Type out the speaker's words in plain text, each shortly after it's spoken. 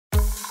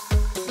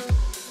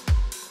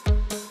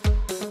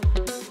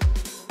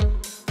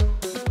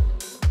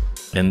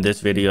In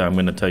this video, I'm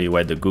going to tell you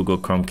why the Google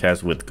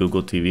Chromecast with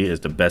Google TV is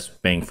the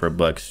best bang for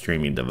buck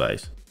streaming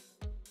device.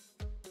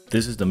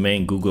 This is the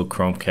main Google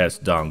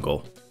Chromecast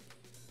dongle.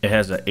 It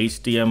has a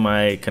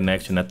HDMI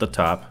connection at the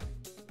top,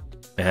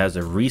 it has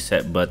a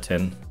reset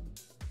button,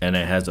 and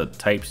it has a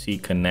Type-C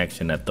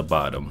connection at the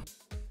bottom.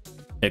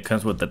 It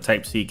comes with a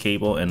Type-C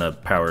cable and a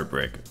power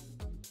brick.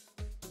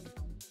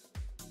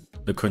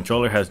 The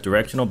controller has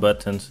directional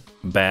buttons,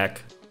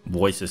 back,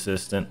 voice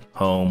assistant,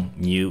 home,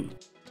 mute,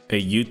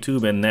 a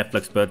YouTube and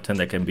Netflix button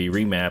that can be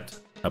remapped,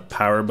 a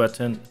power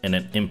button, and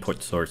an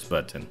input source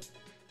button.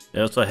 It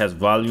also has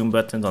volume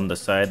buttons on the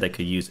side that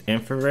could use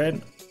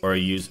infrared or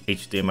use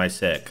HDMI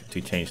SEC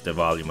to change the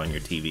volume on your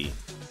TV.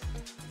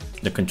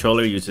 The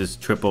controller uses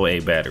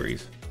AAA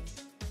batteries.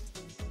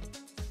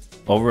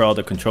 Overall,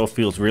 the control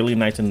feels really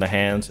nice in the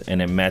hands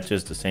and it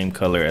matches the same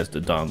color as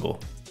the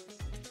dongle.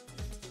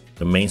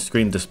 The main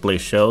screen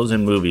displays shows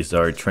and movies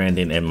that are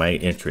trending and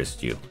might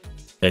interest you.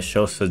 It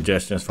shows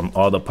suggestions from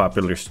all the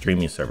popular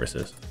streaming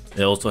services.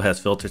 It also has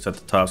filters at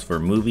the tops for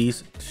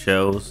movies,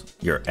 shows,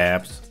 your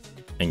apps,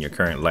 and your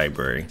current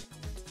library.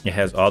 It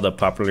has all the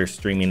popular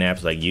streaming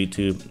apps like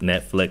YouTube,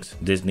 Netflix,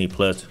 Disney+,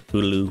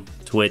 Hulu,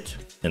 Twitch,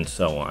 and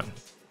so on.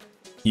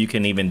 You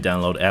can even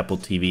download Apple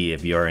TV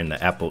if you are in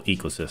the Apple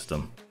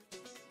ecosystem.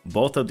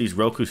 Both of these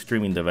Roku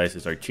streaming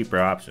devices are cheaper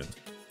options,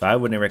 but I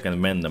wouldn't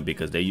recommend them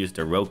because they use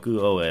the Roku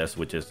OS,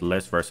 which is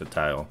less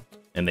versatile.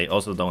 And they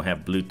also don't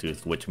have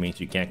Bluetooth, which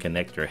means you can't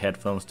connect your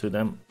headphones to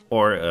them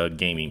or a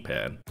gaming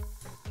pad.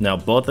 Now,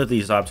 both of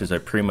these options are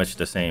pretty much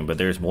the same, but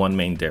there's one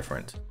main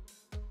difference.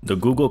 The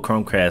Google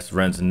Chromecast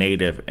runs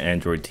native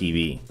Android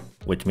TV,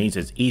 which means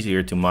it's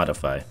easier to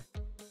modify,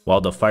 while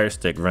the Fire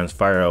Stick runs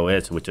Fire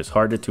OS, which is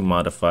harder to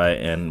modify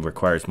and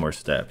requires more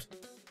steps.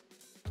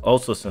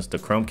 Also, since the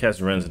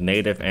Chromecast runs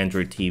native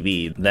Android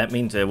TV, that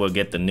means it will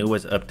get the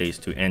newest updates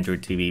to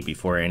Android TV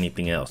before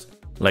anything else,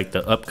 like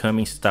the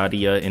upcoming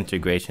Stadia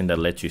integration that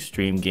lets you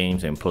stream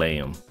games and play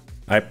them.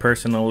 I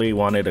personally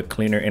wanted a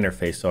cleaner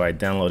interface, so I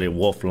downloaded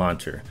Wolf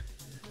Launcher.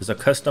 It's a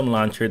custom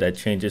launcher that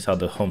changes how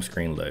the home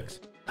screen looks.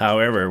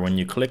 However, when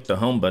you click the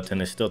home button,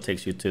 it still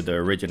takes you to the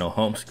original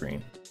home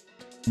screen.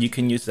 You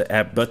can use the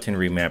app button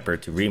remapper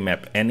to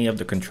remap any of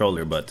the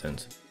controller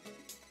buttons.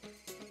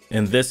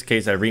 In this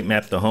case, I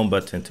remapped the home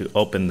button to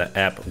open the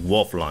app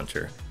Wolf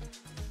Launcher.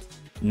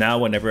 Now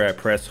whenever I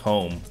press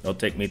home, it'll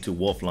take me to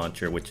Wolf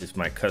Launcher, which is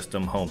my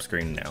custom home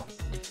screen now.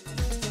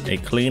 A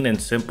clean and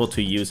simple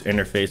to use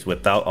interface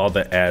without all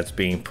the ads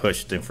being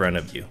pushed in front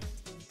of you.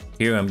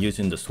 Here I'm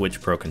using the Switch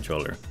Pro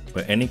controller,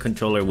 but any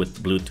controller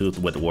with Bluetooth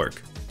would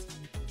work.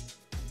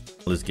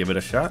 Let's give it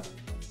a shot.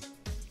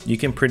 You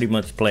can pretty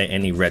much play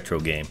any retro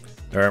game.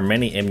 There are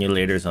many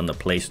emulators on the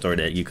Play Store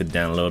that you could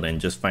download and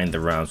just find the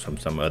rounds from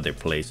some other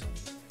place.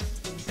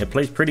 It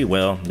plays pretty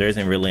well, there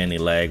isn't really any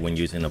lag when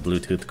using a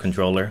Bluetooth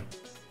controller.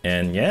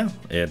 And yeah,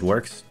 it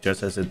works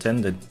just as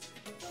intended.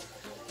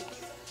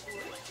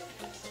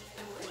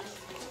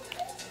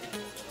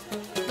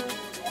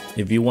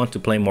 If you want to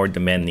play more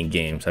demanding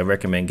games, I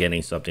recommend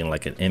getting something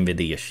like an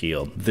NVIDIA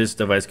Shield. This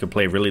device can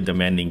play really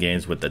demanding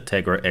games with the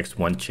Tegra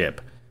X1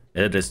 chip.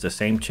 It is the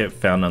same chip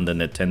found on the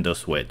Nintendo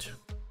Switch.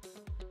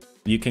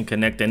 You can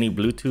connect any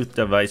Bluetooth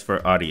device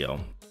for audio.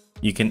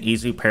 You can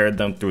easily pair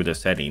them through the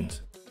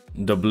settings.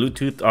 The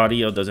Bluetooth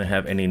audio doesn't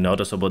have any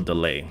noticeable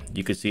delay.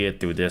 You can see it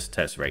through this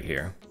test right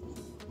here.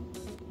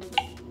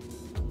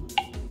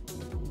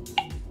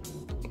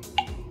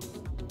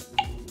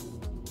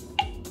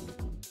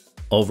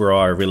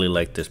 Overall, I really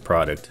like this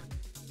product.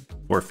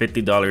 For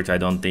 $50, I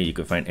don't think you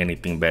could find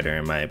anything better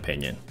in my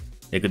opinion.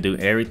 It could do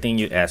everything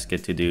you ask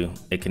it to do.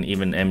 It can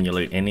even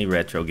emulate any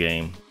retro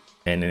game,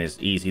 and it is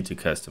easy to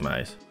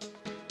customize.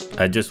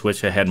 I just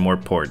wish it had more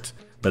ports,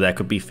 but that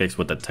could be fixed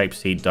with a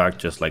Type-C dock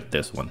just like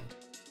this one.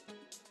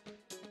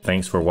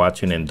 Thanks for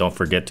watching and don't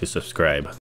forget to subscribe.